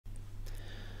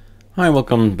Hi,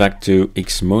 welcome back to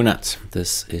Xmonad.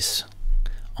 This is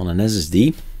on an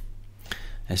SSD.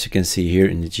 As you can see here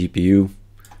in the GPU,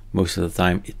 most of the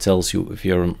time it tells you if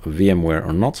you're on VMware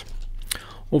or not,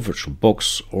 or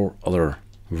VirtualBox or other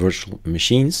virtual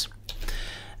machines.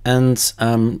 And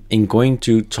I'm going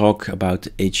to talk about the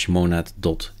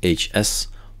Xmonad.hs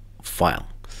file.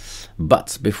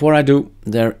 But before I do,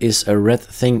 there is a red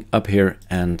thing up here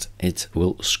and it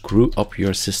will screw up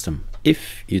your system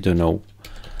if you don't know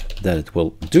that it will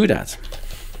do that.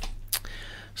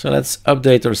 So let's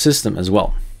update our system as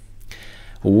well.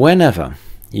 Whenever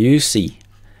you see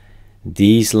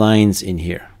these lines in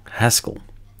here, Haskell,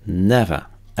 never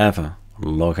ever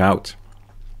log out.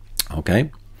 Okay,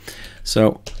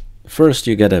 so first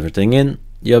you get everything in,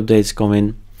 the updates come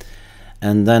in,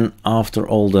 and then after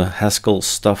all the Haskell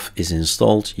stuff is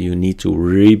installed, you need to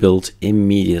rebuild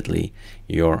immediately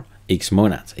your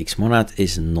Xmonad. Xmonad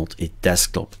is not a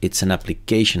desktop, it's an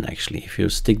application actually. If you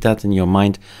stick that in your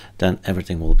mind, then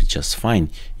everything will be just fine.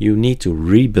 You need to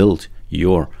rebuild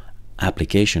your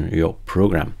application, your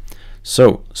program.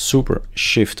 So Super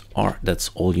Shift R, that's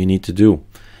all you need to do.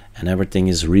 And everything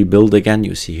is rebuilt again.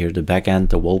 You see here the backend,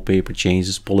 the wallpaper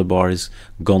changes, polybar is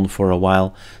gone for a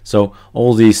while. So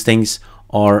all these things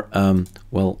are,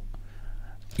 well,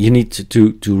 you need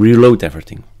to reload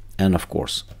everything. And of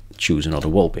course, choose another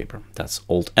wallpaper. That's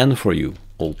Alt-N for you,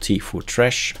 Alt-T for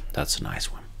trash. That's a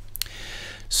nice one.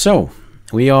 So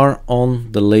we are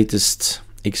on the latest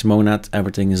Xmonad.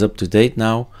 Everything is up to date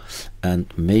now.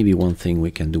 And maybe one thing we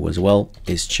can do as well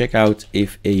is check out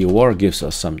if AUR gives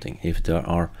us something, if there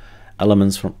are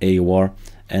elements from AUR,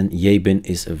 and Yabin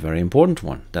is a very important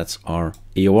one. That's our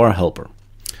AUR helper.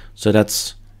 So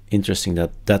that's interesting that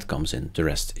that comes in. The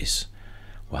rest is,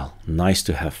 well, nice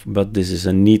to have, but this is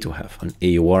a need to have, an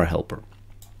AUR helper,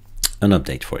 an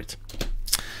update for it.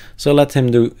 So let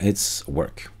him do its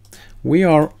work. We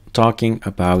are talking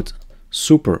about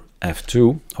Super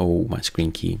F2. Oh, my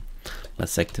screen key.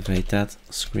 Let's activate that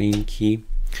screen key.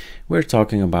 We're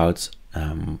talking about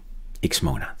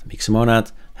Xmonad.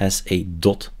 Xmonad has a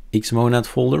 .xmonad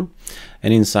folder,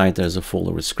 and inside there's a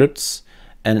folder with scripts,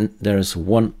 and there's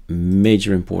one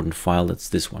major important file, that's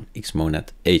this one,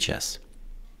 Xmonad.hs.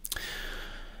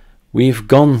 We've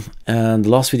gone, and the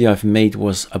last video I've made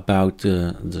was about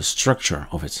the structure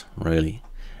of it, really.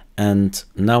 And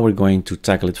now we're going to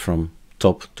tackle it from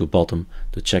top to bottom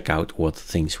to check out what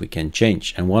things we can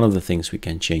change. And one of the things we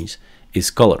can change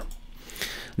is color.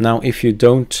 Now, if you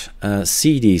don't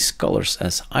see these colors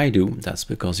as I do, that's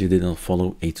because you didn't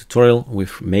follow a tutorial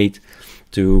we've made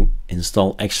to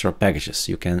install extra packages.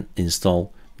 You can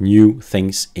install new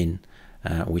things in,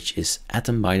 which is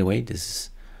Atom, by the way. This is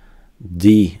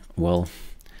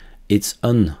it's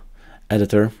an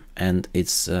editor, and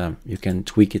it's you can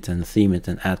tweak it and theme it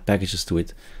and add packages to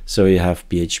it. So you have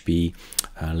PHP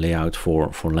layout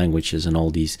for languages and all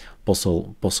these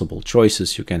possible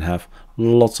choices. You can have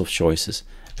lots of choices,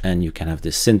 and you can have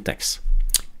this syntax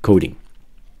coding,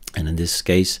 and in this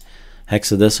case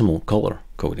hexadecimal color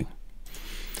coding.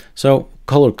 So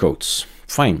color codes,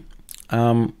 fine.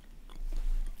 Another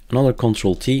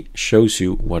Control-T shows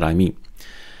you what I mean.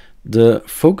 The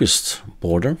focused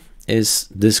border is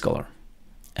this color,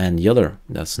 and the other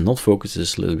that's not focused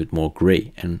is a little bit more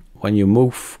gray. And when you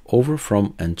move over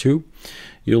from and to,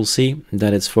 you'll see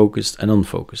that it's focused and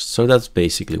unfocused. So that's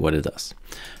basically what it does.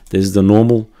 This is the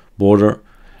normal border,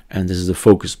 and this is the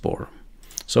focused border.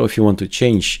 So if you want to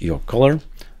change your color,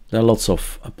 there are lots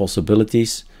of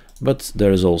possibilities, but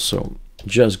there is also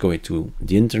just go to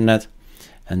the internet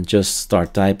and just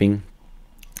start typing.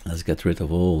 Let's get rid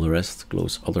of all the rest,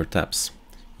 close other tabs.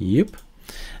 Yep.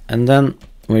 And then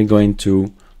we're going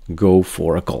to go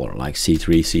for a color like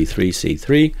C3, C3,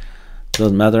 C3,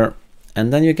 doesn't matter.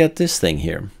 And then you get this thing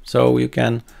here. So you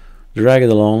can drag it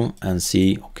along and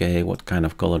see, okay, what kind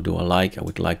of color do I like? I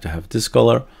would like to have this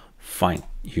color. Fine.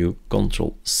 You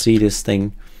Control C this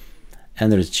thing,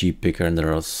 and there's GPicker, and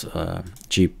there's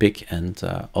GPick and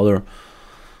other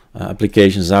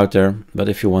applications out there. But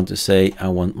if you want to say I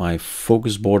want my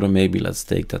focus border, maybe let's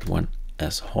take that one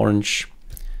as orange.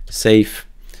 Save.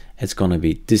 It's gonna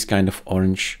be this kind of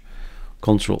orange.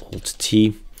 Control Alt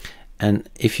T, and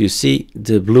if you see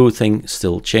the blue thing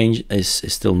still is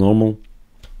still normal.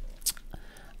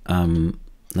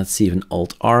 Let's see, even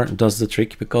Alt R does the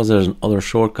trick, because there's another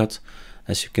shortcut.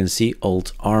 As you can see,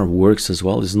 Alt R works as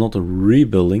well. It's not a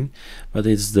rebuilding, but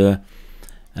it's the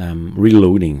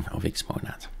reloading of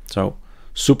Xmonad. So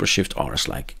Super Shift R is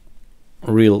like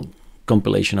a real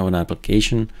compilation of an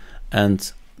application,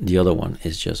 and the other one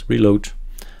is just reload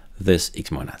this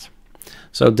Xmonad.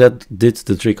 So that did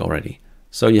the trick already.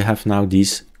 So you have now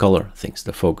these color things,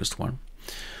 the focused one.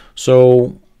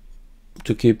 So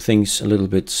to keep things a little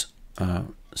bit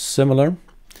similar,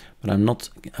 but I'm not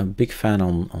a big fan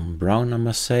on brown, I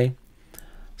must say.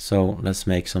 So let's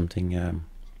make something,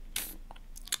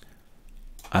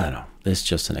 I don't know, this is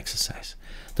just an exercise.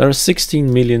 There are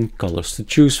 16 million colors to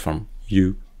choose from.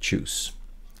 You choose.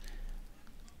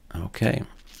 Okay,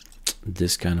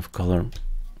 this kind of color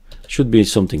should be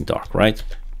something dark, right?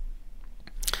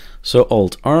 So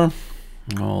Alt R,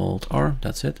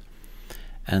 that's it.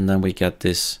 And then we get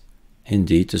this,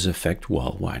 indeed, this effect.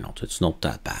 Well, why not? It's not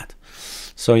that bad.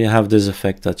 So you have this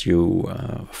effect that you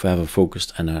have a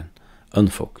focused and an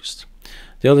unfocused.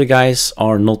 The other guys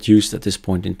are not used at this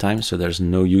point in time, so there's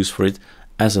no use for it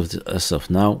as of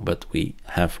now, but we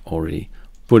have already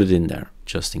put it in there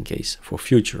just in case for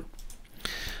future.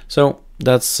 So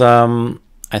that's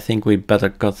I think we better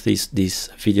cut these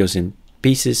videos in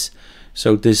pieces.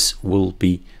 So this will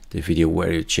be the video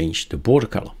where you change the border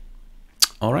color.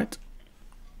 All right,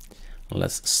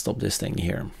 let's stop this thing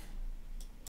here.